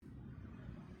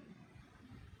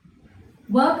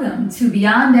Welcome to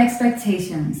Beyond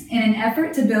Expectations, in an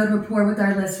effort to build rapport with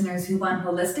our listeners who want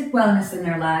holistic wellness in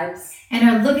their lives and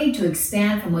are looking to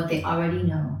expand from what they already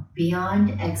know,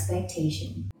 beyond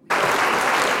expectation.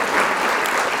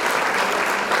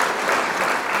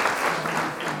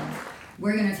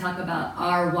 We're going to talk about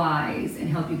our whys and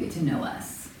help you get to know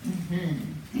us.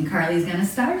 And Carly's going to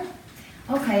start.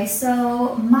 Okay,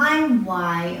 so my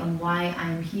why and why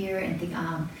I'm here and think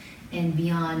and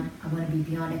beyond, I want to be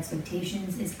beyond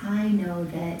expectations, is I know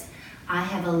that I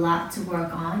have a lot to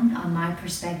work on my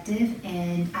perspective,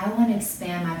 and I want to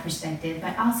expand my perspective,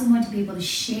 but I also want to be able to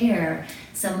share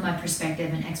some of my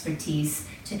perspective and expertise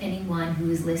to anyone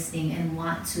who is listening and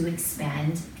want to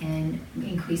expand and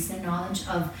increase their knowledge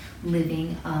of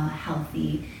living a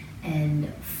healthy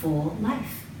and full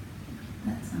life.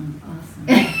 That sounds awesome.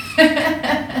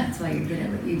 That's why you're good at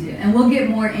what you do. And we'll get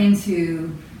more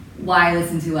into why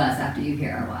listen to us after you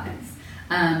hear our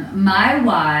whys. My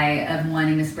why of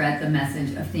wanting to spread the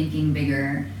message of thinking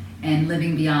bigger and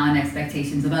living beyond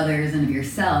expectations of others and of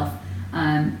yourself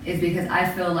is because I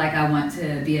feel like I want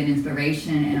to be an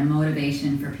inspiration and a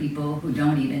motivation for people who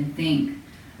don't even think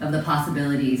of the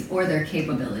possibilities or their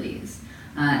capabilities.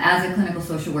 As a clinical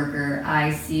social worker,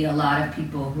 I see a lot of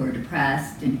people who are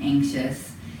depressed and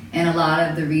anxious, and a lot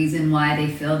of the reason why they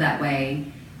feel that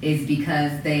way is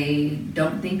because they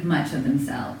don't think much of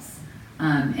themselves,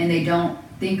 and they don't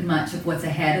think much of what's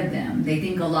ahead of them. They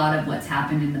think a lot of what's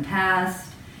happened in the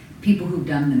past, people who've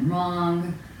done them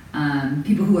wrong,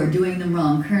 people who are doing them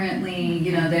wrong currently.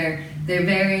 You know, they're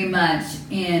very much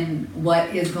in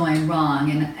what is going wrong,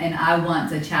 and I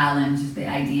want to challenge the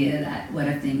idea that what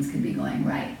if things could be going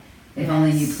right, if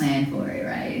only you plan for it,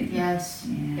 right? Yes.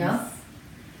 Yep.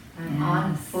 I'm Yes.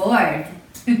 on board.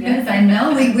 Yes, I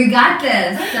know. We got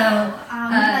this. So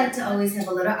we like to always have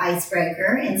a little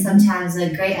icebreaker, and sometimes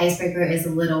a great icebreaker is a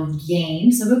little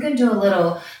game. So we're going to do a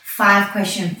little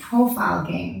 5-question profile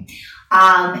game.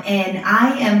 And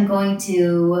I am going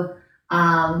to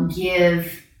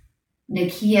give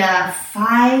Nakia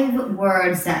 5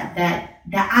 words that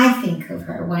I think of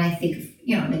her when I think of,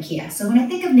 Nakia. So when I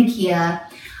think of Nakia,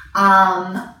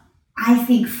 I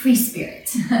think free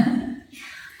spirit.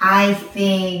 I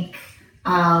think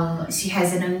she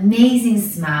has an amazing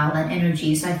smile and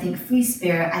energy. So I think free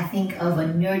spirit. I think of a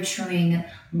nurturing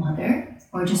mother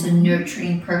or just a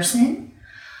nurturing person.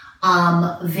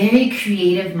 Very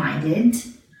creative minded,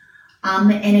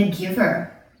 and a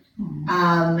giver.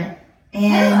 And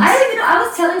I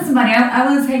was telling somebody,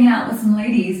 I was hanging out with some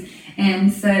ladies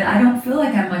and said, I don't feel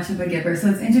like I'm much of a giver. So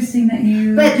it's interesting that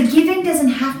you... But the giving doesn't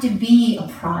have to be a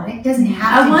product, doesn't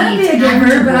have I to want be to be a giver,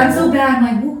 tangible. but I'm so bad. I'm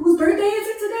like, whose birthday is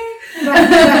it today?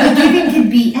 But the giving can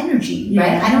be energy,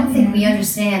 right? Yeah. I don't think we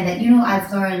understand that,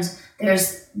 I've learned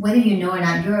there's, whether you know or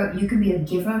not, you can be a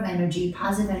giver of energy,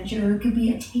 positive energy, or you could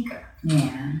be a taker.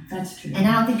 Yeah, that's true. And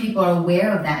I don't think people are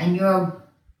aware of that. And you're a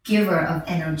giver of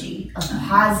energy, of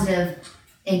positive,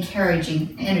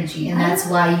 encouraging energy. And that's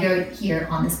why you're here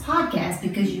on this podcast,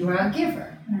 because you are a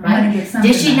giver, right?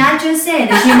 Did she not just say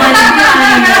that she wanted to be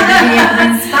on here to be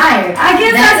inspired? I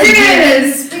guess That's I a did.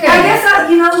 giving spirit. I guess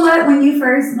you know what?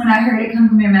 When I heard it come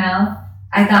from your mouth,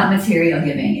 I thought material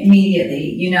giving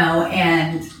immediately,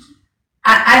 and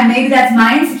I maybe that's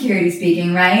my insecurity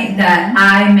speaking, right? Mm-hmm. That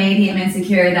I maybe am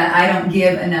insecure that I don't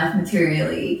give enough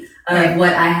materially of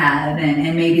what I have,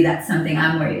 and maybe that's something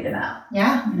I'm worried about.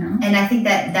 Yeah. And I think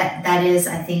that is,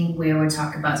 I think, where we're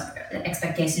talking about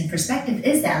expectation perspective,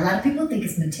 is that a lot of people think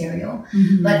it's material,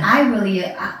 but I really,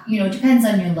 it depends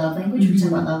on your love language. We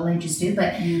talk about love languages too,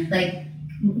 but like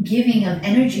giving of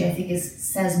energy, I think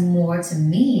says more to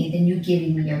me than you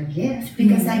giving me your gift,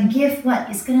 because that gift,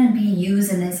 it's going to be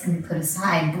used and then it's going to be put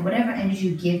aside. But whatever energy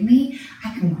you give me,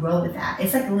 I can grow with that.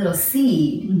 It's like a little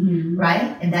seed,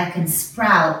 right? And that can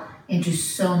sprout into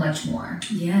so much more.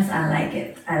 Yes, I like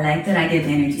it. I like that I give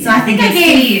energy. So I think I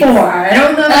gave 4. I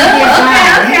don't know if I gave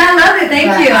 5. Okay, I love it. Thank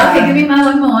you. Okay, give me my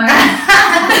one more.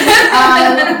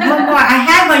 One more. I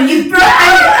had one. You broke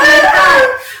it.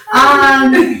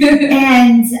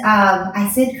 And I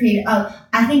said creative.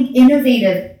 I think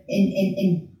innovative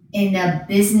in a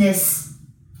business.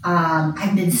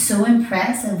 I've been so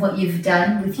impressed of what you've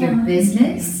done with your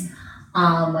business.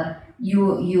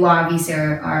 You obviously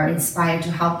are inspired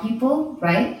to help people,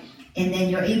 right? And then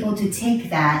you're able to take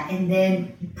that and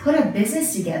then put a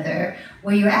business together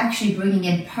where you're actually bringing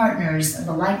in partners of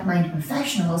the like-minded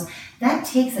professionals. That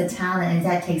takes a talent and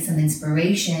that takes some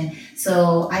inspiration.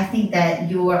 So I think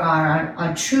that you are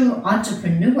a true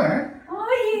entrepreneur,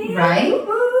 right?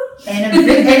 And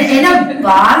a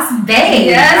boss babe.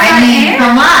 Yes, I mean,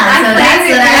 come on.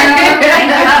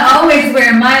 I always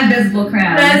wear my invisible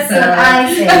crown. That's what I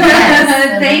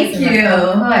Thank you.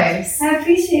 Of course. I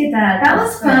appreciate that. That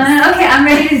was Of course. fun. Okay, I'm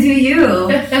ready to do you.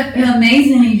 You're an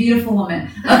amazingly beautiful woman.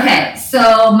 Okay,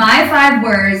 so my 5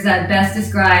 words that best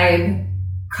describe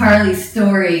Carly's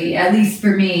story, at least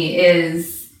for me,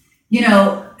 is,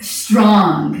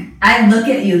 strong. I look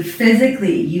at you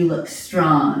physically, you look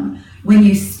strong. When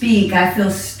you speak, I feel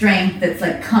strength that's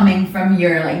like coming from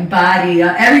your like body,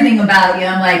 everything about you.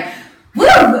 I'm like,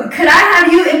 woo, could I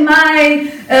have you in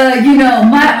my,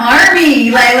 my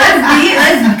army? Like,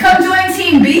 let's come join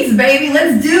Team Beast, baby.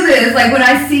 Let's do this. Like, when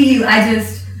I see you,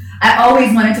 I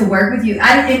always wanted to work with you.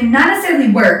 And not necessarily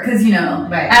work, because,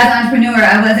 Right. as an entrepreneur,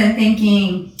 I wasn't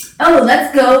thinking, oh,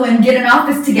 let's go and get an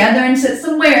office together and sit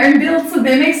somewhere and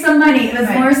make some money. It was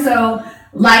Right. more so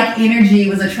like energy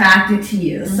was attracted to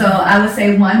you. So I would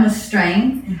say 1 was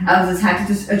strength. I was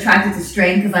attracted to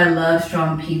strength because I love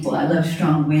strong people. I love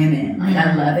strong women. Like,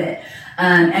 I love it.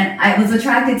 And I was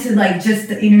attracted to like just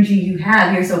the energy you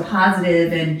have. You're so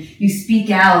positive and you speak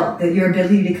out, that your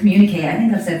ability to communicate. I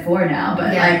think I've said 4 now,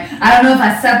 but like, I don't know if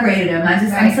I separated them.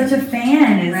 I'm such a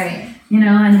fan. It's,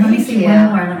 and let me see 1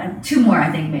 more. 2 more,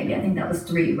 I think maybe. I think that was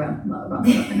 3 wrong up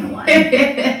into 1.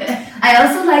 I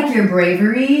also like your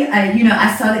bravery.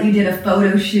 I saw that you did a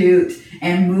photo shoot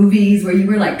and movies where you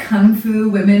were like kung fu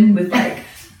women with like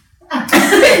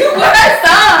what I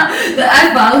saw.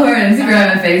 I follow her on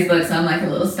Instagram and Facebook, so I'm like a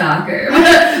little stalker.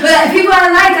 But people I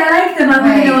like them. I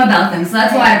want to know about them. So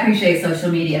that's why I appreciate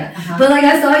social media. But like,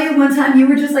 I saw you one time, you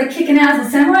were just like kicking ass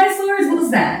with samurai swords. What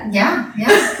was that? Yeah.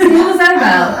 What was that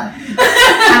about?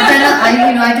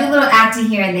 I do a little acting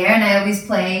here and there, and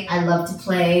I love to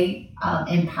play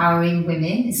empowering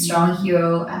women, strong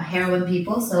heroine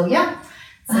people. So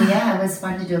it was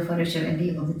fun to do a photo shoot and be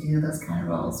able to do those kind of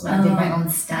roles. Where I did my own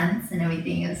stunts and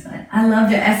everything. It was fun. I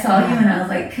loved it. I saw you and I was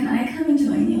like, can I come and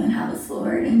join you and have a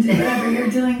sword and do whatever you're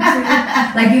doing too?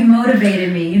 Like, you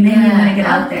motivated me. You made me want to get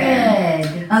out there.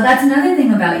 Good. That's another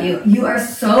thing about you. You are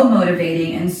so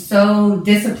motivating and so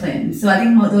disciplined. So I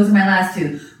think those are my last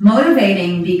 2.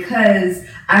 Motivating because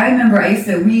I remember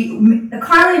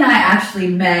Carly and I actually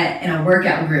met in a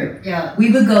workout group. Yeah.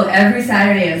 We would go every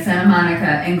Saturday in Santa Monica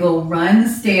and go run the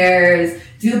stairs,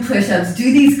 do push-ups, do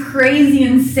these crazy,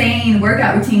 insane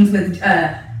workout routines with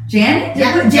Janet?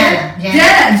 Jenna.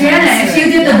 And she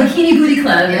did the Bikini Booty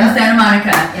Club in Santa Monica.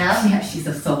 Yeah. She's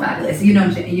so fabulous. If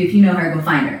you know her, go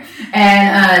find her.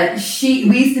 And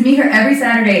we used to meet her every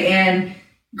Saturday, and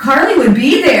Carly would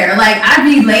be there. Like, I'd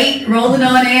be late, rolling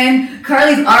on in.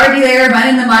 Carly's already there,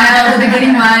 running the mile, the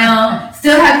beginning mile.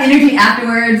 Still have energy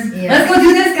afterwards. Yeah. Let's go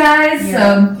do this, guys. Yeah.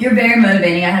 So you're very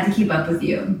motivating. I had to keep up with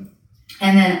you.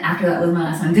 And then after that was my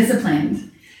last one,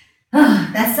 disciplined.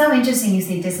 That's so interesting you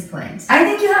say disciplined. I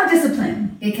think you have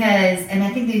discipline. Because, and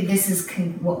I think that this is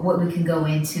what we can go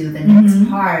into the next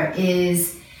part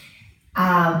is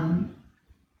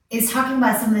talking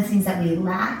about some of the things that we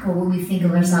lack or what we think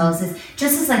of ourselves as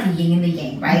just as like a yin and the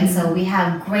yang, right? So we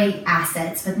have great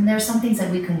assets, but then there's some things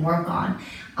that we can work on.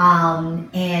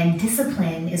 And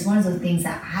discipline is one of those things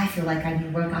that I feel like I need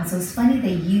to work on. So it's funny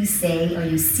that you say or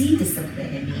you see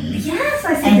discipline in me. Yes,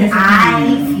 I see and discipline.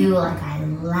 I feel like I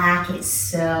lack it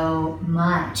so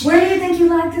much. Where do you think you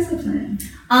lack discipline?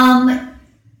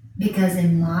 Because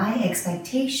in my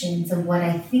expectations of what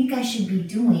I think I should be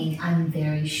doing, I'm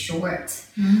very short.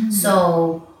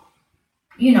 So,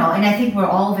 and I think we're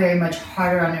all very much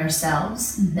harder on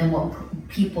ourselves than what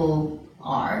people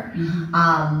are.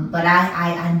 But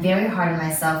I'm very hard on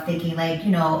myself, thinking like,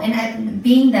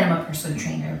 being that I'm a personal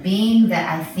trainer, being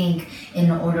that I think in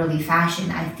an orderly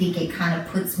fashion, I think it kind of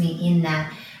puts me in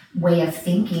that way of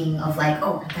thinking of like,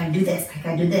 oh, I gotta do this, I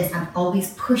gotta do this. I'm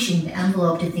always pushing the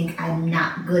envelope to think I'm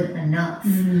not good enough,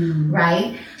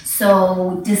 right?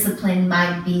 So discipline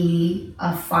might be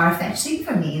a far-fetched thing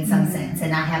for me in some sense,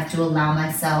 and I have to allow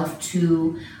myself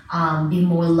to be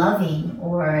more loving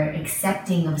or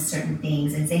accepting of certain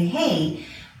things and say, hey,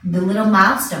 the little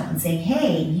milestones, saying,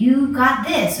 hey, you got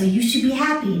this, so you should be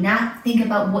happy, not think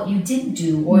about what you didn't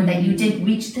do or that you didn't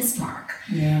reach this mark.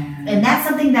 And that's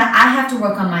something that I have to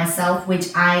work on myself,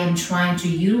 which I am trying to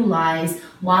utilize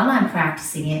while I'm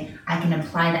practicing it. I can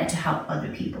apply that to help other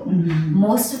people.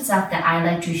 Most of the stuff that I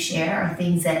like to share are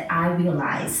things that I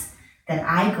realize that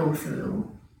I go through.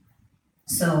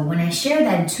 So when I share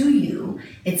that to you,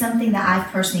 it's something that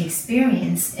I've personally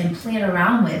experienced and played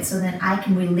around with, so that I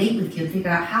can relate with you and figure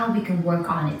out how we can work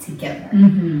on it together.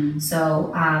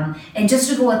 So, and just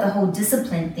to go with the whole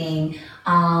discipline thing,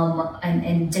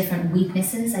 and different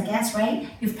weaknesses, I guess, right?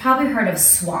 You've probably heard of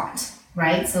SWOT,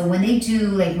 right? So when they do,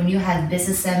 like when you have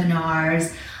business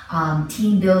seminars,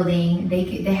 team building,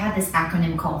 they have this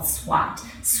acronym called SWOT.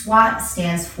 SWOT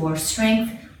stands for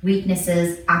strength,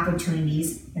 weaknesses,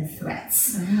 opportunities, and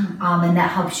threats. And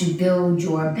that helps you build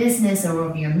your business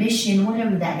or your mission,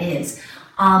 whatever that is.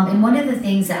 And one of the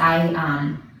things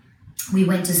that we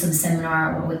went to some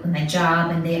seminar with my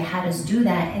job, and they had us do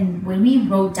that. And when we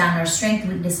wrote down our strengths,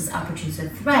 weaknesses, opportunities,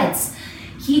 and threats,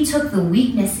 he took the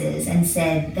weaknesses and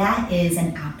said, that is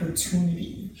an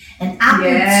opportunity. An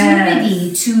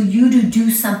opportunity to you to do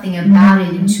something about it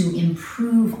and to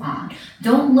improve on.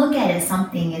 Don't look at it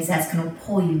something as that's going to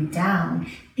pull you down.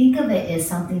 Think of it as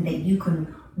something that you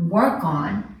can work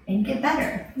on and get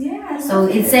better. Yeah. So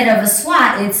instead of a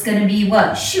SWOT, it's going to be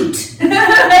what? Shoot.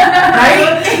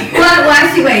 Right? Well,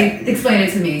 actually, wait. Explain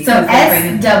it to me. So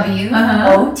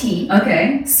SWOT.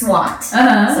 Okay. SWOT.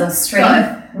 So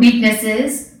strength,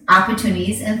 weaknesses,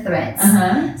 opportunities, and threats.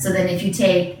 So then if you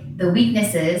take the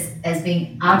weaknesses as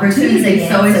being opportunities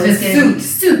again. So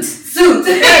it's just suit.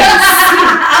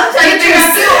 I'm trying to figure out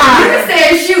suit on. You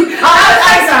said shoot.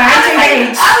 I'm sorry.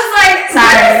 I was like,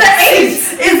 sorry. What is the H?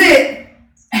 Is it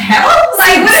help?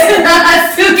 Like, what is the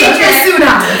suit? Get your suit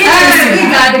on. We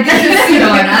got to get your suit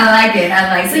on. I like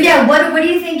it. So yeah, what do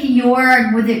you think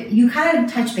you kind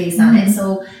of touch base on it.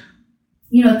 So,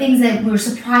 things that were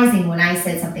surprising when I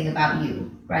said something about you,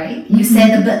 right? You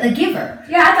said the giver.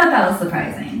 Yeah, I thought that was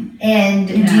surprising. And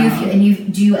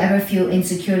do you ever feel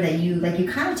insecure that you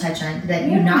kind of touch on that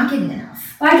you're not giving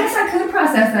enough? Well, I guess I could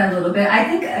process that a little bit. I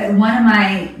think one of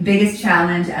my biggest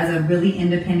challenge as a really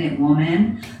independent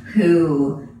woman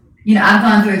who, I've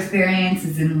gone through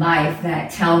experiences in life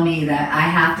that tell me that I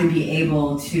have to be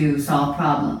able to solve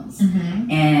problems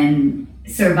and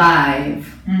survive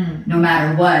no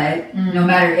matter what, no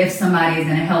matter if somebody is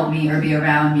going to help me or be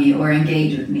around me or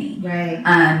engage with me. Right.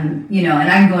 And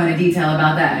I can go into detail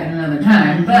about that at another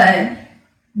time, but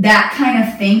that kind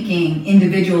of thinking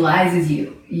individualizes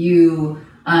you.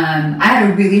 I had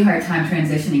a really hard time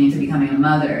transitioning into becoming a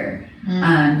mother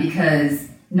because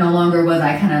no longer was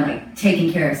I kind of like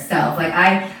taking care of self. Like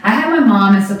I had my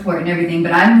mom and support and everything,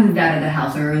 but I moved out of the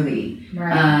house early.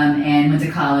 Right. And went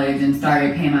to college and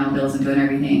started paying my own bills and doing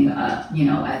everything,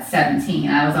 at 17.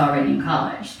 I was already in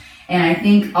college. And I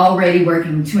think already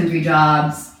working 2 and 3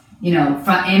 jobs, in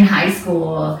high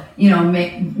school,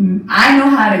 I know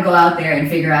how to go out there and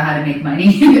figure out how to make money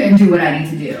and do what I need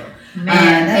to do.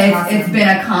 Man, awesome. It's been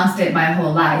a constant my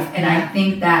whole life. And I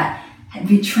think that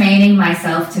training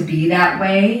myself to be that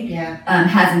way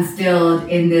has instilled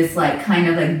in this kind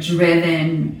of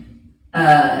driven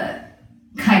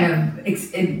kind of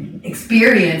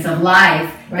experience of life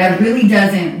that really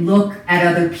doesn't look at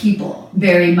other people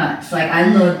very much. Like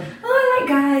I look, I like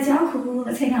guys, y'all cool,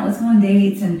 let's hang out, let's go on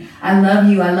dates, and I love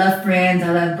you, I love friends,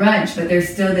 I love brunch, but there's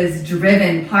still this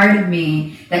driven part of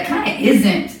me that kind of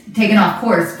isn't taken off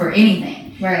course for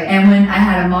anything. Right. And when I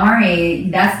had Amari,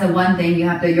 that's the one thing you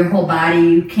have to, your whole body,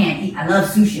 you can't eat. I love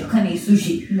sushi. I couldn't eat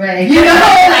sushi. Right.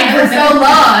 For so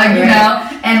long,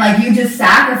 and you just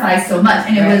sacrifice so much.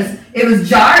 And it was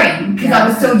jarring because I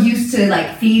was so used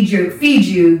to feed you,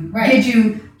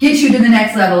 get you to the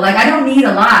next level. I don't need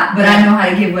a lot, but I know how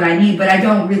to give what I need, but I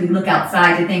don't really look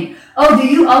outside to think, oh, do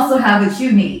you also have what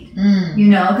you need?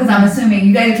 Because I'm assuming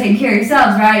you guys are taking care of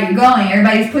yourselves, right? You're going,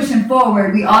 everybody's pushing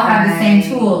forward. We all have the same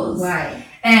tools. Right.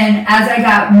 And as I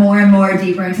got more and more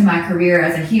deeper into my career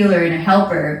as a healer and a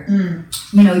helper,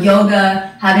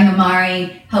 yoga, having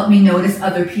Amari helped me notice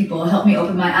other people, helped me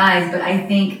open my eyes. But I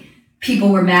think people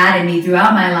were mad at me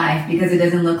throughout my life because it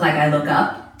doesn't look like I look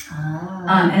up.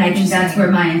 And I think that's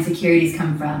where my insecurities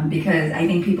come from, because I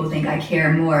think people think I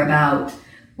care more about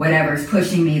whatever's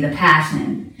pushing me, the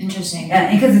passion. Interesting.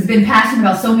 Because it's been passionate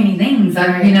about so many things.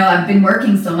 I've been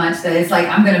working so much that it's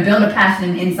I'm going to build a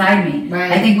passion inside me.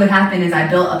 Right. I think what happened is I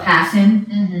built a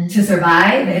passion to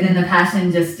survive, and then the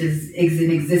passion just is in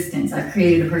existence. I've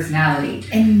created a personality.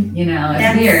 And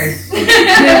it's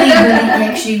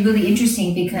weird. really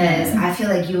interesting, because I feel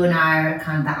like you and I are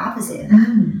kind of the opposite of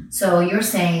that. So you're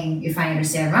saying, if I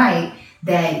understand right,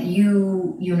 that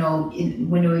you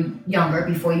when you were younger,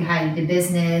 before you had the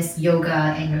business, yoga,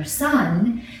 and your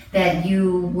son, that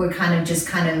you were kind of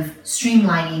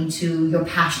streamlining to your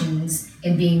passions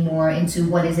and being more into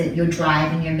what is it, your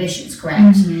drive and your ambitions,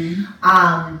 correct?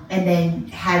 And then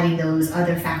having those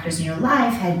other factors in your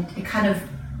life it kind of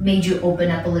made you open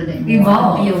up a little bit more,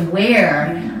 evolve, be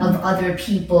aware of other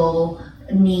people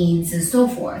needs and so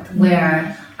forth,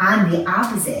 where I'm the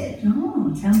opposite.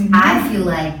 Oh, tell me more. I feel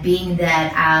like being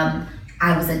that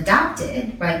I was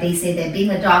adopted, right? They say that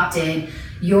being adopted,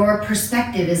 your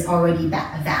perspective is already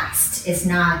vast. It's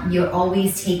not, you're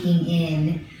always taking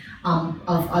in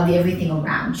of everything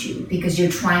around you, because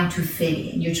you're trying to fit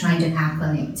in, you're trying to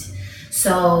acclimate.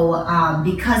 So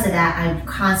because of that, I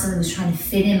constantly was trying to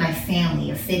fit in my family,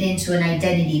 or fit into an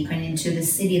identity, fit into the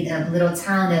city, the little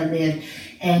town that I lived.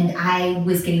 And I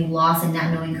was getting lost and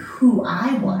not knowing who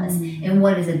I was and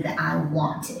what is it that I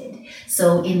wanted.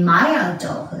 So in my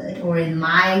adulthood, or in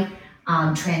my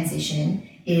transition,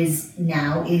 is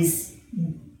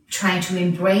trying to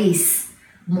embrace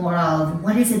more of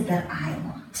what is it that I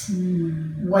want.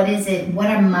 What is it? What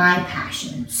are my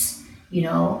passions?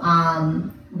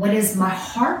 What does my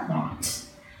heart want?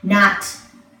 Not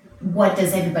what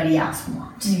does everybody else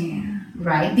want.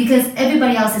 Right? Because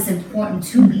everybody else is important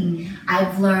to me.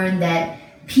 I've learned that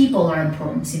people are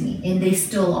important to me, and they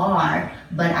still are,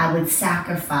 but I would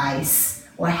sacrifice,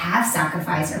 or have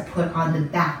sacrificed, or put on the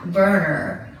back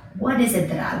burner what is it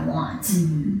that I want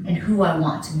and who I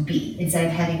want to be, instead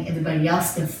of having everybody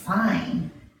else define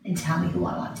and tell me who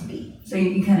I want to be. So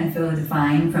you kind of feel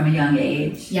defined from a young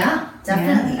age? Yeah,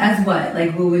 definitely. Yeah. As what?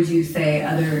 Like, what would you say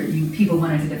people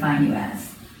wanted to define you as?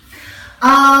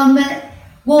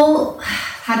 Well,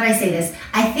 how do I say this?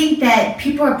 I think that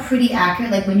people are pretty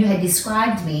accurate. Like when you had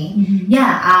described me,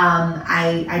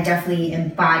 I definitely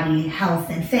embody health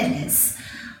and fitness.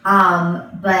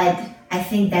 But I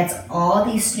think that's all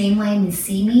they streamline and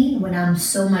see me, when I'm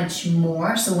so much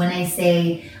more. So when I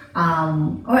say,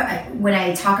 when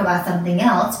I talk about something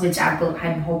else, which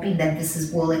I'm hoping that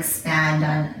will expand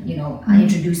on,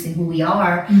 introducing who we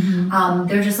are.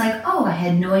 They're just like, oh, I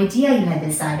had no idea you had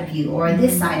this side of you, or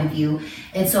this side of you.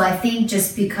 And so I think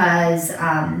just because,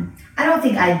 I don't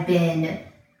think I've been,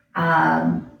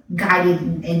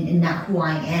 guided in not who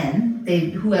I am.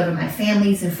 Whoever my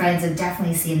families and friends have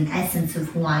definitely seen an essence of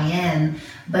who I am,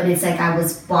 but it's like I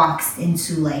was boxed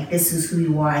into like, this is who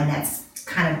you are, and that's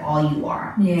kind of all you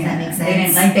are. Yeah. Does that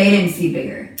make sense? They didn't see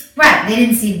bigger. Right, they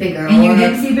didn't see bigger. And you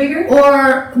didn't see bigger?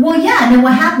 And then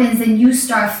what happens, then you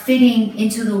start fitting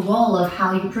into the role of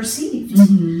how you're perceived,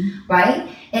 right?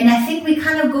 And I think we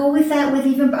kind of go with that with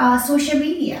even social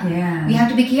media. Yeah. We have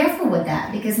to be careful with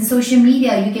that, because in social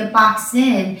media, you get boxed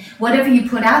in, whatever you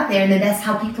put out there, and then that's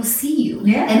how people see you.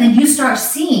 Yeah. And then you start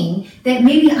seeing that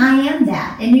maybe I am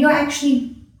that, and you're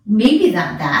actually maybe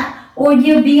not that, or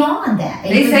you're beyond that.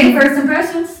 They say first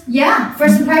impressions. Yeah,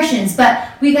 first impressions. But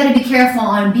we got to be careful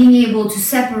on being able to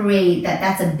separate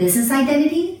that's a business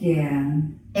identity. Yeah.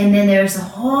 And then there's a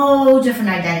whole different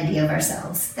identity of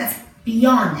ourselves that's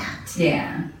beyond that.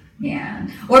 Yeah. Yeah.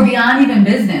 Or beyond even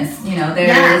business.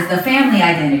 There's the family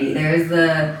identity. There's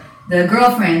the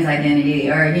girlfriend's identity,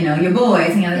 or your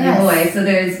boys, your boys. So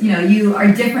there's you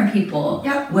are different people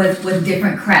with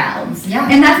different crowds. Yeah.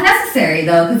 And that's necessary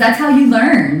though, because that's how you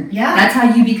learn. Yeah. That's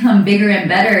how you become bigger and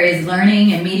better, is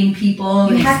learning and meeting people.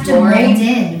 You and have exploring. to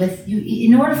mold in with you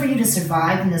in order for you to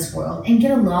survive in this world and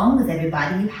get along with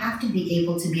everybody. You have to be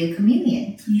able to be a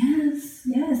chameleon. Yes.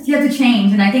 You have to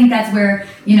change, and I think that's where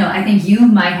I think you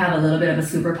might have a little bit of a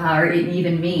superpower.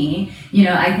 Even me,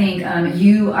 I think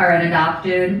you are an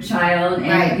adopted child,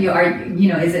 and you are,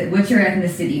 what's your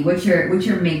ethnicity? What's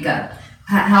your makeup?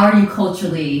 How are you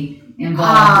culturally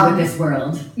involved with this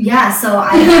world? Yeah, so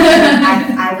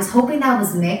I was hoping that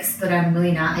was mixed, but I'm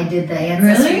really not. I did the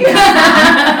ancestry. Really?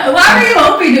 Why were you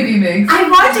hoping to be mixed? I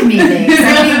want to be mixed.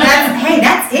 I mean,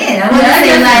 that's it.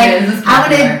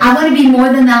 I want to be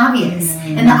more than the obvious,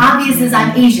 and the obvious is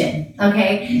I'm Asian.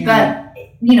 Okay, but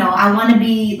I want to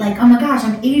be like, oh my gosh,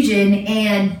 I'm Asian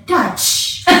and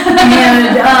Dutch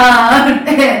and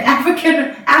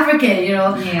African.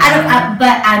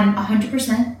 But I'm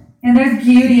 100%. And there's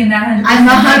beauty in that. I'm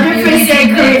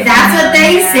 100% Korean. That's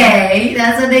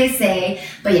what they say.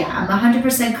 But yeah, I'm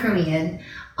 100% Korean.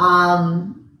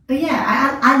 But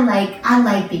yeah, I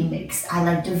like being mixed. I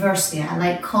like diversity. I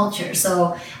like culture.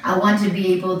 So I want to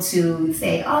be able to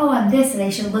say, oh, I'm this, and I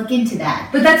should look into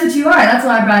that. But that's what you are. That's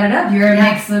why I brought it up. You're a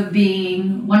mix of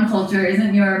being one culture.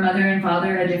 Isn't your mother and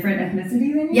father a different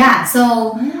ethnicity than you? Yeah.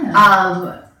 So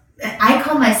I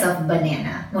call myself a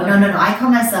banana. Well, no. I call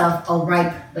myself a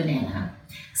ripe banana.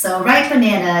 So ripe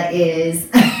banana is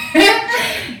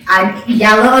I'm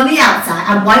yellow on the outside.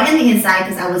 I'm white on the inside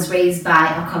because I was raised by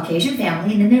a Caucasian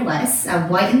family in the Midwest. I'm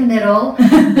white in the middle,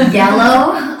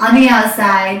 yellow on the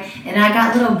outside, and I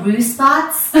got little bruise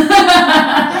spots.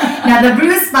 Now the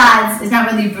bruise spots is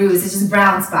not really bruise; it's just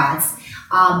brown spots.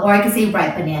 Or I could say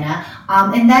ripe banana.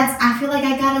 And I feel like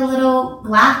I got a little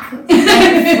black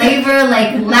flavor,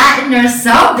 like Latin or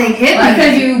something in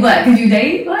me. Because you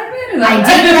date black men? I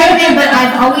date black men, but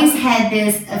I've always had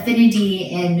this affinity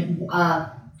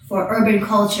for urban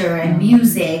culture and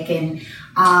music. And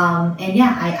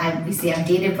yeah, I obviously I've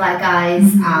dated black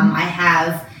guys. I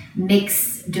have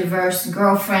mixed, diverse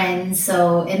girlfriends.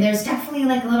 So, and there's definitely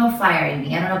like a little fire in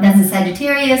me. I don't know if that's a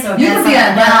Sagittarius or if You that's could be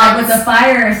something like else. with the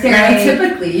fire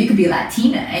stereotypically. You could be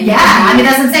Latina. And Yeah, I mean,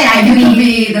 that's what I'm saying. I you could could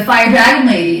be. be the fire dragon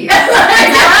lady.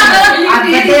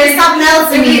 But there's something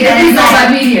else in me that It's is all like,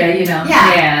 about media, you know.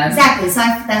 yeah, exactly. So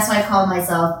that's why I call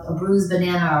myself a bruised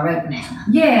banana or a red banana.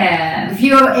 Yeah. If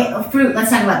you're a fruit, let's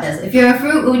talk about this. If you're a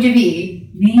fruit, what would you be?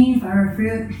 Me for a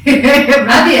fruit. A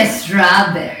I'd be a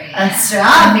strawberry.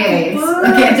 strawberry.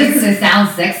 Okay, just because it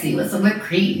sounds sexy with some whipped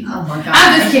cream. Oh my god.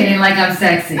 I'm just kidding, like I'm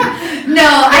sexy. No,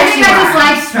 I think you I just are.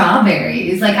 like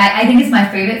strawberries. Like I think it's my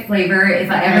favorite flavor.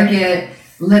 If I ever get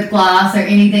lip gloss or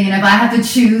anything, and if I have to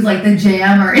choose like the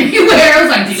jam or anywhere, I was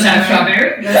like, do you have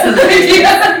strawberry?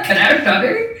 Can I have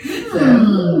strawberry?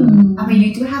 I mean,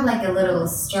 you do have like a little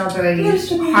strawberry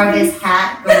harvest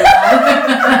hat going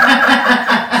on.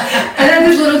 And then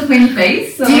this little twin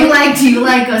face. So. Do you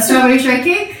like a strawberry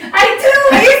shortcake? I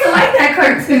do. I used to like that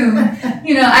cartoon.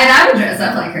 You know, and I would dress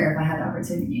up like her if I had the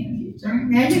opportunity in the future.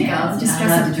 There you Yeah, go. Just I dress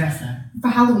love up to dress up. for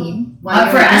Halloween. For I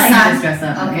like to dress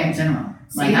up. Okay. In general.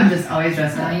 Like See? I'm just always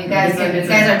dressed No, up. you guys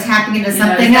are tapping into You know,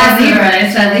 something it's that else. Libra.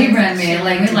 It's that Libra in me.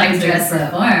 Like we like to Dress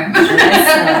up. perform.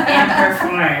 And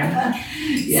perform.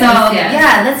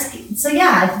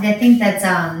 I think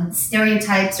that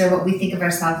stereotypes or what we think of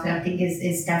ourselves, I think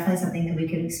is definitely something that we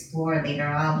could explore later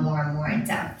on more and more in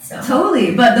depth. So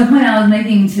Totally. But the point I was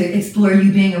making to explore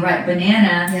you being a ripe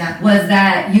banana yeah. was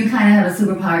that you kind of have a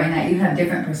superpower in that you have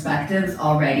different perspectives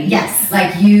already. Yes.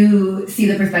 Like you see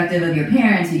the perspective of your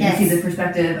parents, you can Yes. see the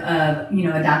perspective of, you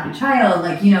know, adopted child.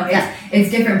 Like, you know, it's Yeah. it's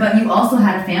different. But you also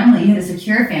had a family, you had a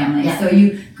secure family. Yeah. So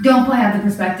you don't quite have the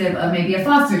perspective of maybe a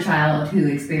foster child who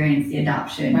experienced the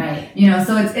adoption. Right. You know,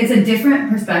 so it's a different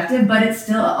perspective, but it's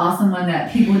still an awesome one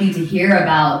that people need to hear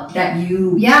about that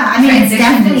you Yeah, I mean, it's transitioned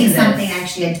definitely into this. something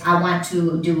actually I want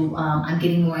to do. I'm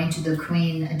getting more into the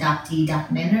Korean adoptee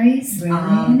documentaries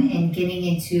Really? and getting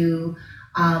into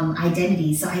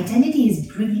identity. So identity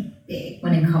is really big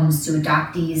when it comes to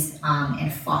adoptees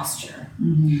and foster.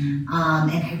 Mhm.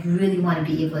 And I really want to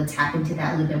be able to tap into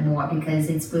that a little bit more because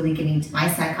it's really getting to my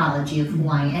psychology of who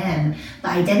I am.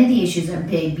 But identity issues are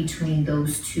big between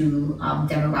those two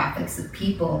demographics of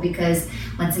people because,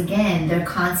 once again, they're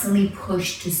constantly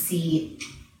pushed to see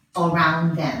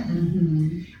around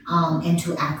them Mhm. and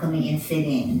to acclimate and fit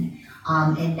in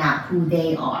and not who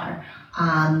they are.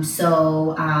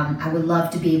 I would love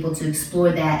to be able to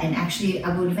explore that, and actually I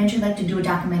would eventually like to do a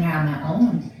documentary on my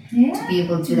own to be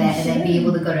able to do that and then be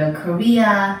able to go to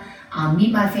Korea,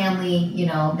 meet my family, you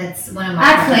know, that's one of my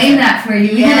I claim that for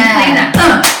you. Yeah. Yeah. Claim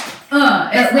that.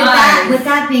 It's With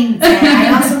that being said,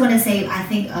 I also want to say I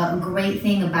think a great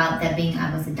thing about that being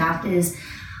I was adopted is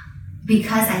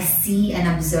because I see an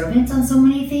observance on so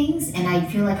many things and I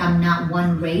feel like I'm not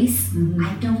one race, Mhm.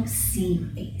 I don't see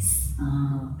race.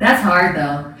 That's hard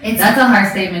though. That's a hard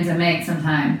statement to make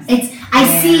sometimes. I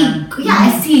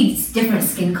Yeah. see different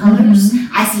skin colors. Mhm.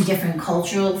 I see different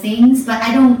cultural things, but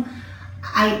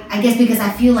I guess because I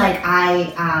feel like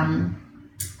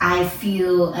I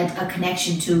feel a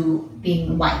connection to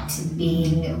being white,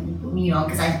 being, you know,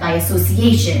 because by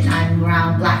association, I'm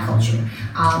around Black culture.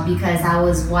 Because I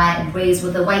was raised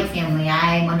with a white family,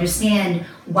 I understand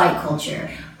white culture.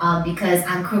 Because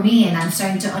I'm Korean, I'm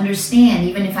starting to understand,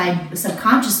 even if I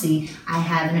subconsciously, I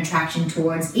have an attraction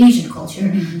towards Asian culture.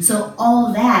 Mhm. So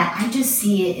all that, I just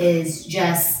see it as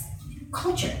just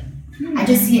culture. I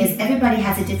just see it as everybody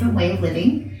has a different way of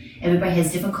living. Everybody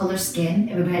has different color skin.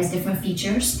 Everybody has different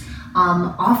features.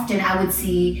 Often I would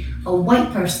see a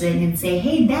white person and say,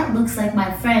 hey, that looks like my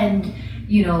friend,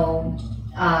 you know,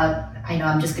 I know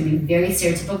I'm just going to be very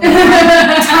stereotypical.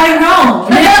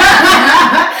 Tyrone.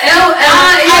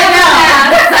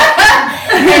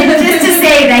 And just to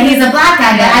say that he's a black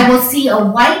guy, but I will see a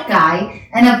white guy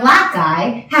and a black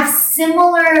guy have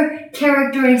similar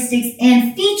characteristics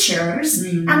and features.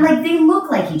 I'm like, they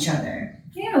look like each other.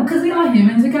 Yeah, because we all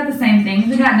humans. We got the same things.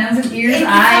 We got noses, ears,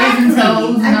 eyes, and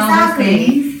toes, and all those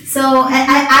things. So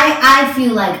I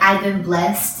feel like I've been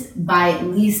blessed by at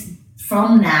least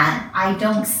from that. I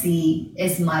don't see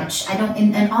as much. I don't,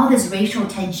 and all this racial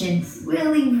tension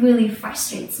really, really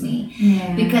frustrates me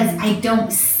Yeah. because I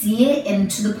don't see it, and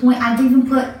to the point I've even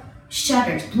put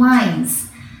shutters, blinds.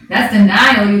 That's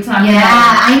denial you talking Yeah,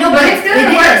 about. I know, But it's good.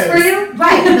 It works for you.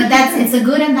 right? But it's a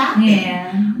good and bad thing. Yeah.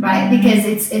 Right, because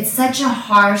it's such a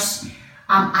harsh.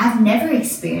 I've never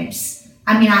experienced.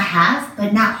 I mean, I have,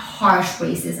 but not harsh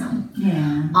racism.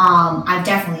 Yeah. I've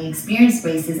definitely experienced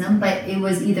racism, but it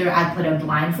was either I put a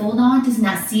blindfold on to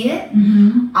not see it.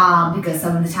 Mm-hmm. Because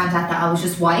some of the times I thought I was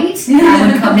just white. I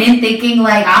would come in thinking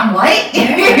like I'm white.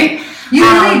 You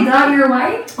really thought you were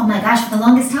white? Oh my gosh, for the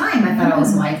longest time, I thought I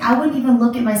was white. I wouldn't even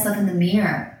look at myself in the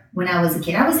mirror when I was a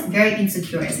kid. I was very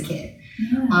insecure as a kid.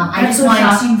 I That's just wanted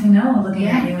shocking to know, looking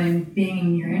at you and being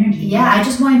in your energy. Yeah, I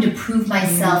just wanted to prove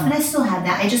myself, and I still have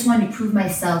that. I just wanted to prove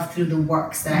myself through the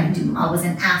works that I do. I was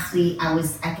an athlete, I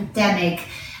was academic.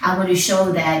 I want to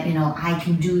show that, I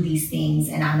can do these things,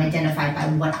 and I'm identified by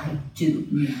what I do.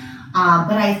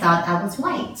 But I thought I was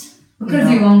white.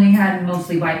 Because you only had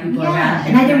mostly white people around you.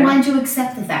 And I didn't want to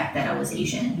accept the fact that I was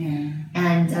Asian. Yeah.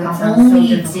 And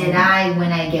only did I,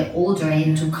 when I get older and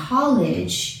into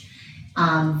college,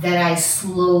 that I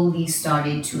slowly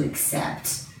started to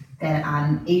accept that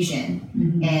I'm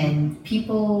Asian. And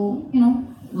people,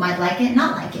 might like it,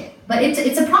 not like it. But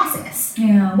it's a process.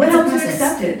 Yeah. What helped you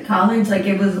accept it? College, like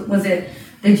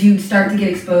did you start to get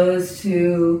exposed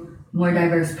to more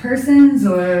diverse persons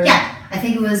or? Yeah. I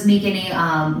think it was me getting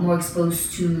more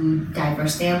exposed to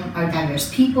diverse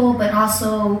people, but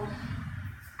also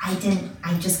I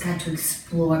just got to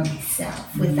explore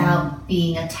myself without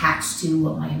being attached to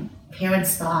what my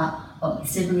parents thought, what my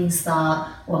siblings thought,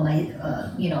 or my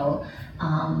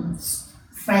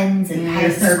friends in high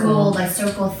school, my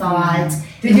circle thought.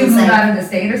 Did you move out of the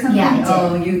state or something? Yeah, I did.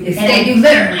 Oh, you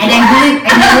literally. And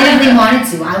I literally wanted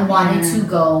to. I wanted to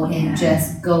go and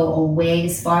just go away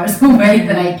as far as away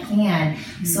that I can,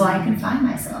 so I can find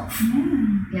myself.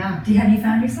 Yeah. Have you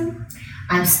found yourself?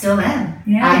 I still am.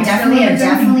 Yeah, I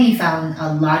definitely found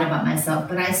a lot about myself,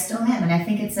 but I still am, and I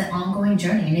think it's an ongoing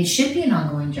journey, and it should be an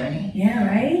ongoing journey. Yeah,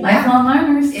 right. Lifelong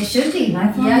learners. It should be.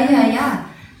 Lifelong Yeah.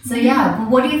 So but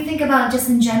what do you think about just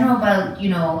in general about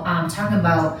talking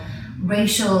about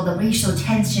the racial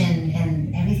tension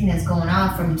and everything that's going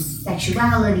on, from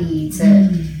sexuality to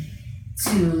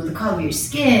the color of your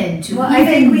skin to I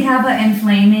think we have an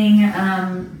inflaming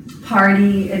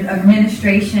party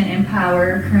administration in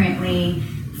power currently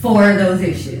for those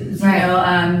issues. Right.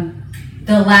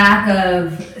 The lack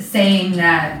of saying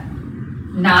that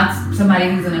somebody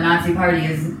who's in a Nazi party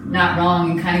is not wrong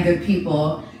and kind of good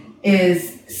people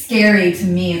is scary to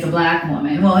me as a Black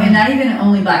woman. Well, and not even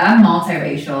only Black, I'm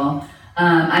multiracial.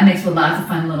 I mix with lots of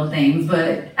fun little things,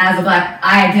 but as a Black,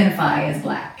 I identify as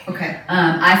Black. Okay.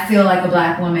 I feel like a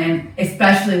Black woman,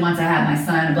 especially once I had my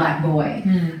son, a Black boy.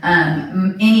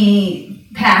 Any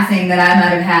passing that I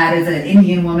might have had as an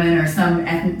Indian woman or some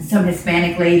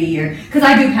Hispanic lady, or because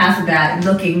I do pass with that,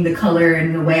 looking the color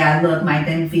and the way I look, my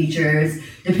thin features,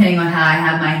 depending on how I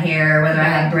have my hair, whether I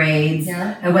have braids,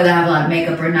 and whether I have a lot of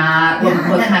makeup or not,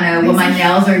 what my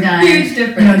nails are done. Huge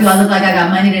difference. Do I look like I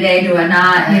got money today? Do I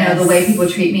not? The way people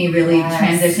treat me really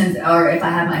transitions, or if I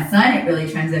have my son, it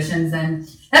really transitions. And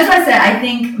that's why I said I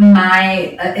think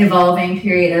my evolving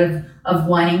period of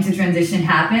wanting to transition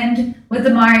happened with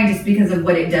the Mari, just because of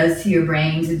what it does to your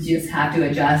brain to just have to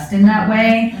adjust in that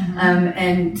way,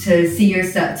 and to see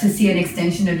an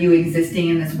extension of you existing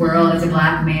in this world as a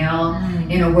Black male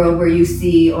in a world where you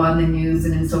see on the news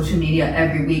and in social media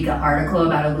every week an article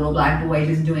about a little Black boy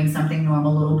just doing something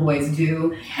normal little boys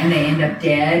do and they end up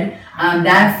dead.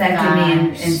 That affected me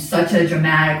in such a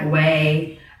dramatic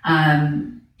way.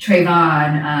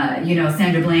 Trayvon,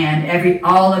 Sandra Bland,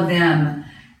 all of them.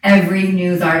 Every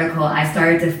news article, I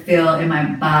started to feel in my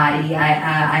body.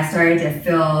 I started to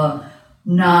feel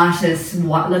nauseous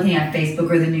looking at Facebook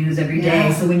or the news every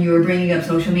day. So when you were bringing up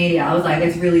social media, I was like,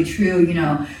 it's really true.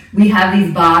 We have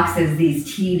these boxes, these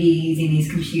TVs and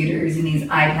these computers and these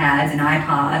iPads and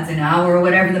iPods and or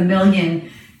whatever the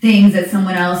million things that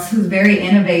someone else who's very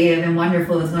innovative and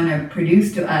wonderful is going to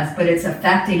produce to us. But it's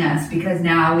affecting us because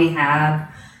now we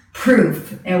have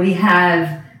proof and we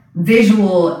have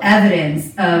visual evidence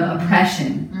of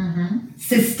oppression,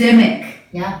 systemic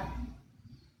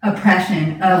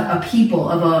oppression of a people,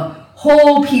 of a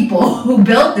whole people who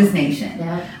built this nation,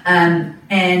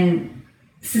 and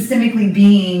systemically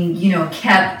being,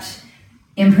 kept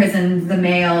imprisoned, the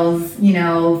males,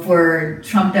 for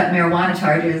trumped up marijuana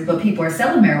charges, but people are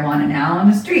selling marijuana now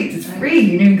on the streets. It's free.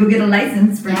 You go get a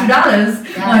license for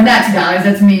 $2. Well, not $2.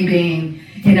 That's me being,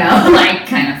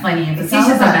 kind of funny and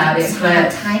facetious about it.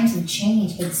 But times have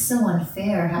changed. It's so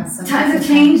unfair how times have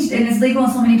changed, and it's legal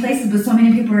in so many places, but so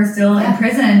many people are still in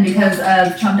prison because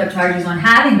of trumped up charges on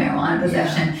having marijuana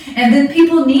possession. And then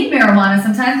people need marijuana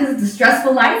sometimes because it's a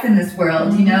stressful life in this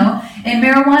world, And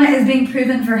marijuana is being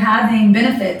proven for having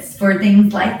benefits for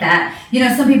things like that.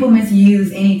 Some people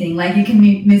misuse anything. Like you can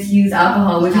misuse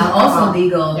alcohol, which is also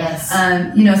legal. Yes.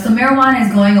 So marijuana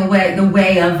is going away the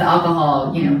way of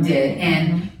alcohol, did.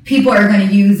 And people are going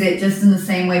to use it just in the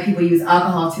same way people use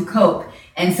alcohol to cope.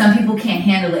 And some people can't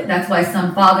handle it. That's why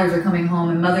some fathers are coming home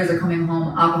and mothers are coming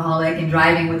home alcoholic and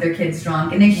driving with their kids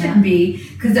drunk. And they shouldn't be,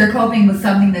 because they're coping with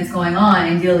something that's going on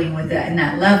and dealing with it in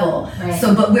that level. Right.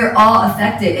 So, but we're all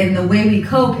affected. And the way we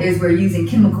cope is we're using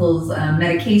chemicals,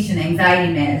 medication,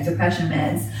 anxiety meds, depression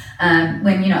meds.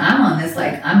 When, I'm on this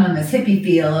hippie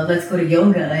feel of let's go to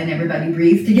yoga and everybody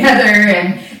breathe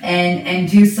together and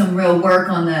do some real work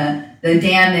on the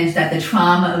damage that the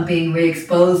trauma of being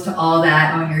re-exposed to all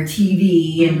that on your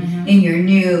TV and in your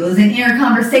news and in your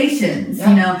conversations,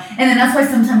 And then that's why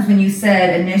sometimes when you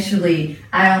said initially,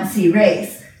 I don't see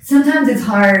race, sometimes it's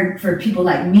hard for people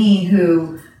like me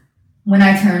who, when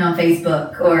I turn on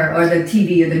Facebook or the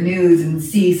TV or the news and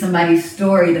see somebody's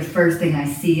story, the first thing I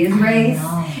see is race.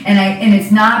 And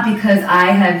it's not because I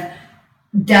have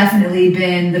definitely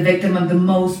been the victim of the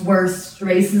worst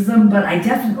racism, but I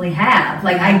definitely have.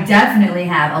 I definitely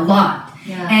have a lot.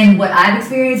 Yeah. And what I've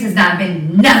experienced has not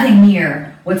been nothing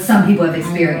near what some people have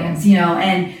experienced,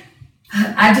 and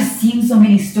I've just seen so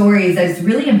many stories that it's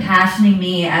really impassioning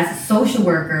me as a social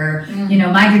worker.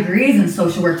 My degree is in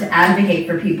social work to advocate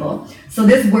for people. So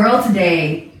this world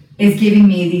today is giving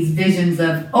me these visions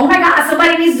of, oh my God,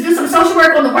 somebody needs to do some social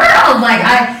work on the world.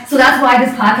 So that's why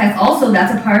this podcast also,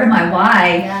 that's a part of my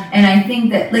why. Yeah. And I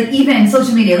think that even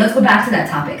social media, let's go back to that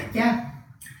topic. Yeah.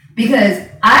 Because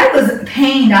I was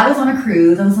pained. I was on a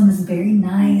cruise. I was on this very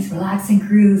nice, relaxing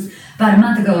cruise about a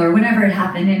month ago or whenever it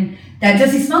happened. And that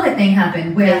Jussie Smollett thing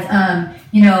happened with, I'm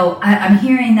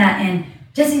hearing that, and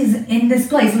Jussie's in this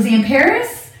place. Was he in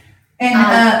Paris? And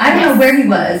I don't know where he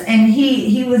was. And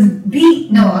he was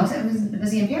beat. No,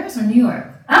 was he in Paris or New York?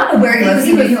 I don't know where he was.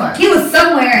 He was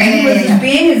somewhere, and he was just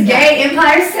being his gay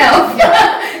empire self.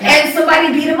 And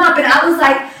somebody beat him up, and I was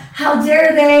like, how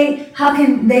dare they? How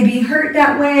can they be hurt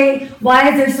that way? Why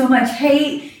is there so much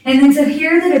hate? And then to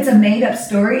hear that it's a made-up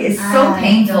story is so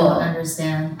painful. I don't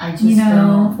understand. I just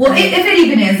don't. Well, if it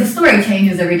even is, the story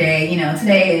changes every day.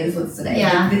 Today is, what's today?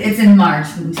 Yeah. It's in March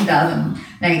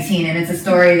 2019, and it's a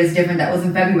story that's different that was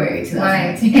in February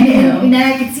 2019. Right. And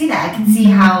I can see that. I can see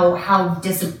how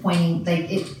disappointing,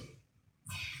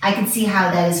 I can see how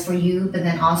that is for you, but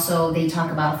then also they talk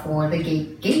about for the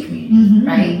gay community,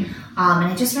 right? And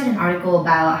I just read an article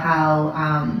about how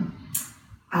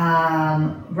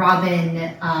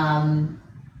Robin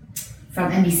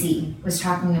from NBC was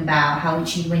talking about how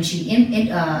when she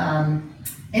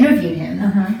interviewed him,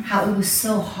 how it was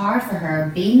so hard for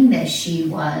her, being that she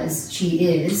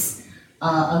is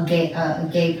a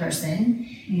gay person,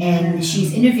 and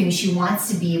she's interviewing. She wants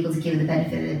to be able to give the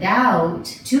benefit of the doubt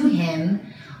to him.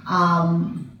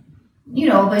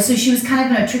 But so she was kind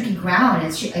of on a tricky ground,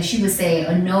 as she would say,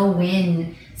 a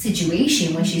no-win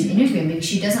situation when she's interviewing, because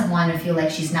she doesn't want to feel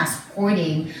like she's not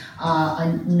supporting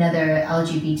another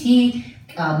LGBT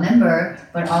member,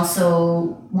 but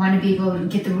also want to be able to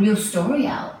get the real story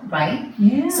out, right?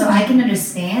 Yeah. So I can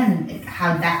understand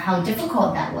how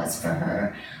difficult that was for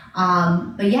her.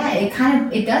 But yeah,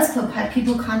 it does put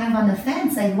people kind of on the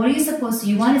fence. Like, what are you supposed to?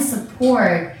 You want to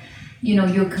support,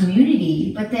 your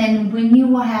community, but then when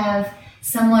you have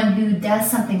someone who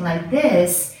does something like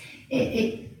this,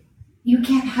 you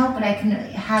can't help but I can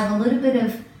have a little bit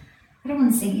of, I don't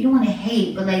want to say, you don't want to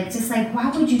hate, but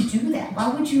why would you do that? Why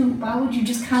would you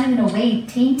just kind of in a way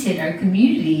tainted our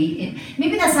community?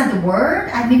 Maybe that's not the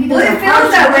word. It feels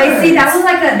that way. See,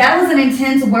 that was an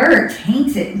intense word,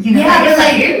 tainted. Yeah,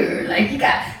 but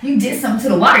you did something to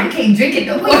the water. You can't drink it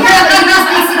no more. Well, yeah, but it's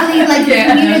basically the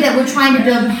community that we're trying to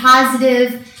build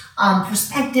positive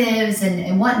perspectives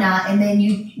and whatnot, and then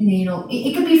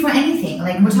it could be for anything.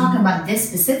 We're talking about this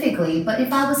specifically, but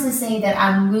if I was to say that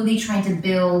I'm really trying to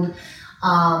build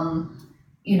a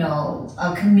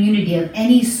community of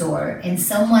any sort, and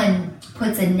someone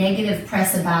puts a negative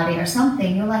press about it or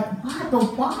something, you're like,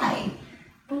 why?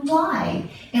 But why?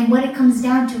 And what it comes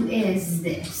down to is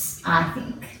this, I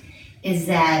think, is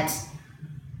that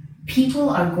people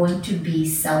are going to be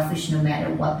selfish no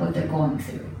matter what they're going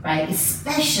through, right?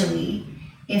 Especially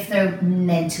if they're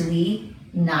mentally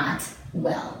not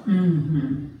well.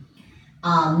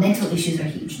 Mental issues are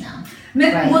huge now.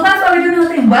 Right? Well, that's why we're doing the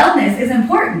whole thing. Wellness is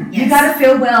important. Yes. You got to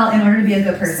feel well in order to be a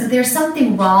good person. So there's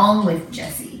something wrong with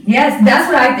Jussie. Yes, that's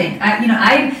what I think.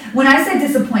 When I said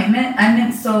disappointment, I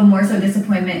meant more so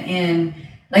disappointment in,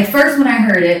 first when I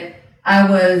heard it, I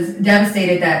was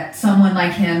devastated that someone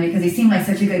like him, because he seemed like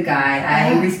such a good guy.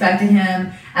 I respected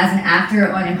him as an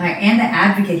actor on Empire and the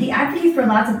advocate. He advocated for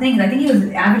lots of things. I think he was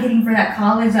advocating for that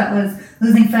college that was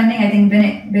losing funding. I think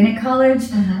Bennett College.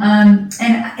 And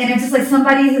it's just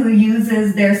somebody who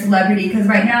uses their celebrity, because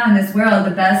right now in this world,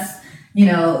 the best,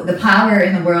 the power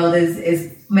in the world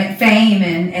is fame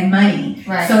and money.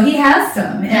 Right. So he has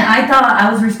some. And I thought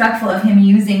I was respectful of him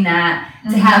using that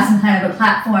to have some kind of a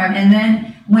platform. And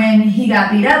then when he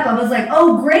got beat up, I was like,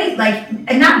 oh, great. Like,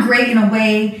 and not great in a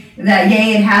way that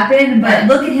yay it happened, but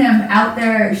look at him out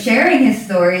there sharing his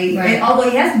story. Although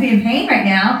he has to be in pain right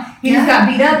now, he just got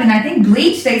beat up. And I think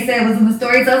bleach, they said, was in the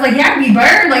story. So I was like, you have to be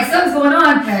burned. Like, something's going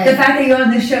on. The fact that you're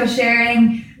on this show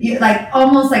sharing, like,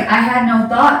 almost like I had no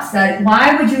thoughts that,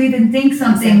 why would you even think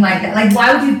something like that? Like,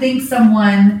 why would you think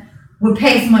someone would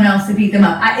pay someone else to beat them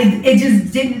up? It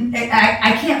just didn't,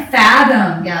 I can't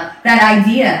fathom that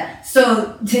idea.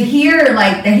 So to hear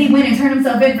like that he went and turned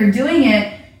himself in for doing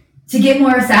it to get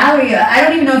more salary, I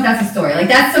don't even know if that's a story. Like,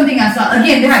 that's something I saw.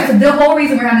 Again, the whole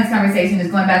reason we're having this conversation is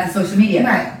going back to social media.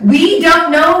 Right. We don't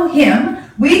know him.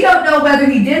 We don't know whether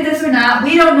he did this or not.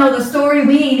 We don't know the story.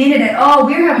 We ain't in it at all.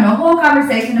 We're having a whole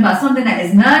conversation about something that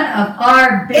is none of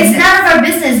our business. It's none of our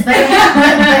business, but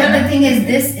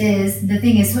the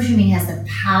thing is, social media has the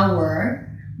power,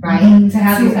 right, to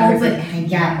have these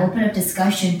conversations. open up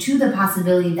discussion to the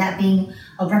possibility of that being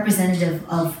a representative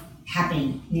of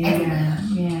happening everywhere.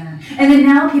 Yeah. And then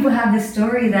now people have this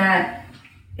story that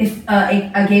if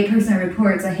a gay person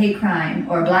reports a hate crime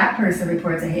or a black person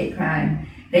reports a hate crime,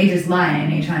 they just lying.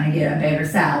 They trying to get a better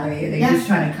salary. They just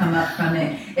trying to come up from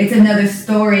it. It's another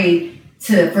story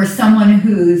for someone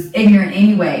who's ignorant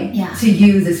anyway to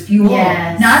use as fuel.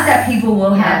 Yes. Not that people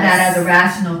will have that as a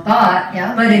rational thought,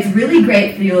 but it's really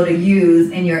great fuel to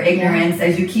use in your ignorance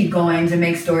as you keep going to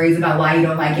make stories about why you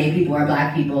don't like gay people or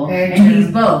black people. Very and true.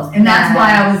 he's both. And that's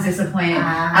why I was disappointed.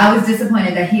 I was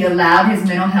disappointed that he allowed his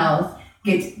mental health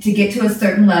get to a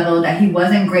certain level, that he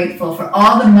wasn't grateful for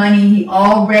all the money he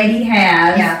already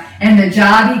has and the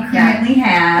job he currently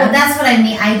has. Well, that's what I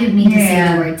mean. I didn't mean to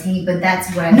say the word taint, but that's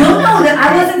what I mean. No,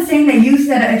 I wasn't saying that you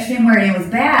said an extreme word and it was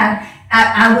bad.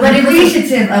 I was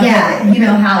appreciative of it, you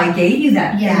know, how it gave you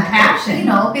that passion. You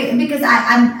know, because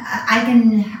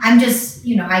I'm just,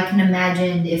 you know, I can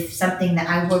imagine if something that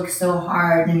I work so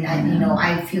hard and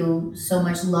I feel so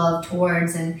much love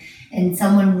towards and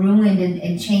someone ruined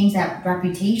and changed that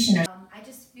reputation. I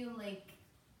just feel like,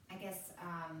 I guess,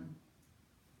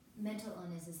 mental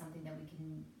illness is something that we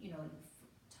can, you know,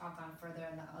 talk on further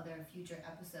in the other future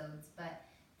episodes, but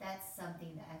that's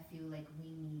something that I feel like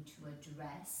we need to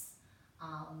address.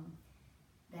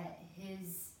 That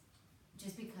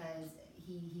just because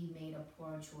he made a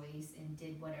poor choice and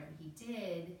did whatever he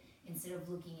did, instead of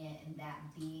looking at and that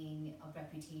being a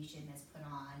reputation that's put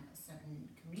on a certain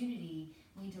community,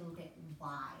 we need to look at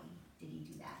why did he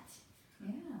do that?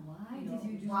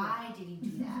 Why did he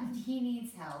do that? He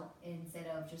needs help, instead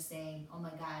of just saying, oh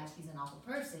my gosh, he's an awful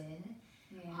person.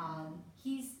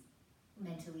 He's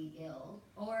mentally ill.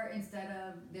 Or instead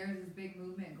of, there's this big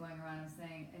movement going around of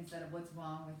saying, instead of what's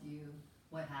wrong with you,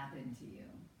 what happened to you?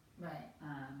 Right.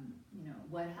 You know,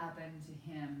 what happened to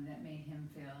him that made him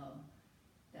feel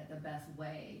that the best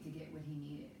way to get what he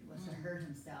needed was to hurt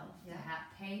himself, to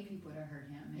pay people to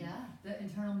hurt him. And the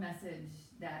internal message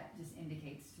that just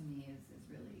indicates to me is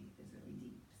really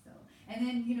deep. So, and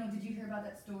then, you know, did you hear about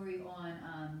that story on,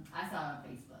 I saw it on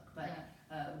Facebook, but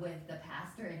with the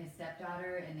pastor and his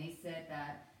stepdaughter, and they said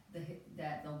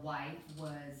that the wife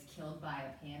was killed by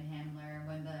a panhandler.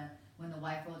 When the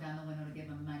wife rolled down the window to give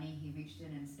him money, he reached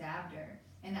in and stabbed her.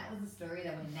 And that was a story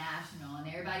that went national, and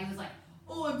everybody was like,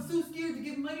 oh, I'm so scared to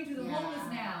give money to the homeless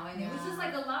now. And it was just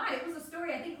like a lie. It was a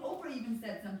story. I think Oprah even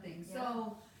said something.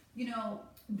 So, you know,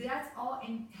 that's all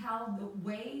in how the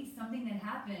way something that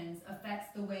happens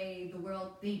affects the way the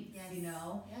world thinks, you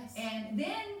know? Yes. And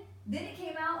then it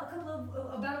came out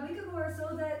about a week ago or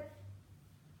so that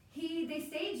they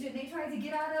staged it and they tried to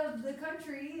get out of the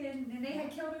country and they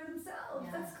had killed her themselves.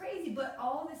 That's crazy. But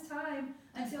all this time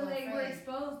until they were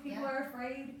exposed, people are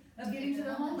afraid of getting to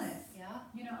the homeless.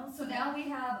 You know, so now we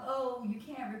have, oh, you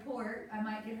can't report, I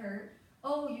might get hurt.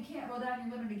 Oh, you can't roll down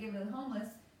your window to give to the homeless.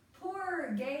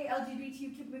 Poor gay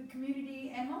LGBTQ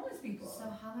community and homeless people. So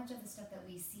how much of the stuff that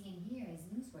we see and hear is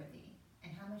newsworthy?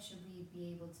 And how much should we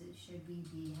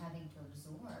be having to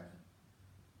absorb?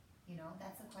 You know,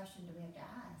 that's a question that we have to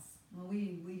ask. Well,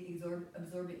 we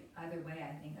absorb it either way,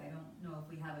 I think. I don't know if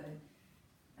we have a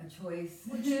choice.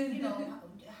 Which, you know,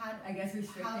 I guess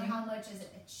restricting. How much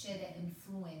should it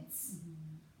influence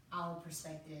our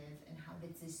perspective and how the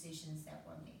decisions that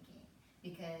we're making?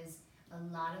 Because a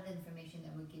lot of the information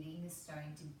that we're getting is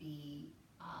starting to be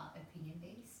opinion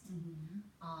based,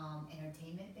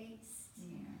 entertainment based.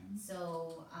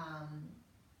 So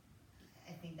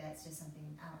I think that's just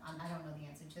something I don't know the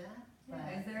answer to that. But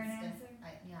is there an answer?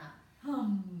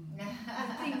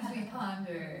 The things we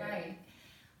ponder. Right.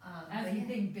 As you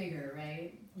think bigger,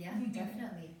 right? Yeah,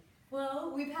 definitely.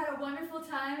 Well, we've had a wonderful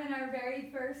time in our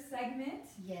very first segment.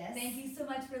 Yes. Thank you so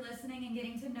much for listening and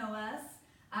getting to know us.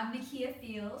 I'm Nakia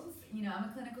Fields. I'm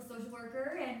a clinical social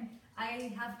worker, and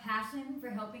I have passion for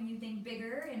helping you think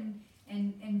bigger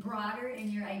and broader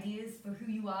in your ideas for who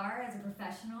you are as a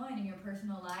professional and in your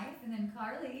personal life. And then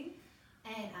Carly.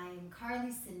 And I am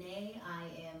Carly Sine. I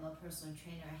am a personal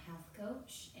trainer, a health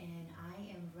coach, and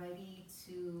I am ready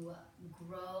to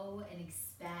grow and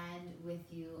expand with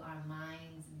you our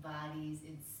minds, bodies,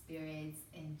 and spirits,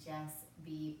 and just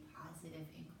be positive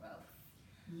in growth.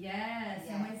 Yes.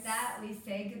 And with that, we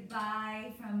say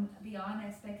goodbye from Beyond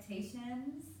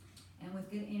Expectations, and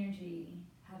with good energy.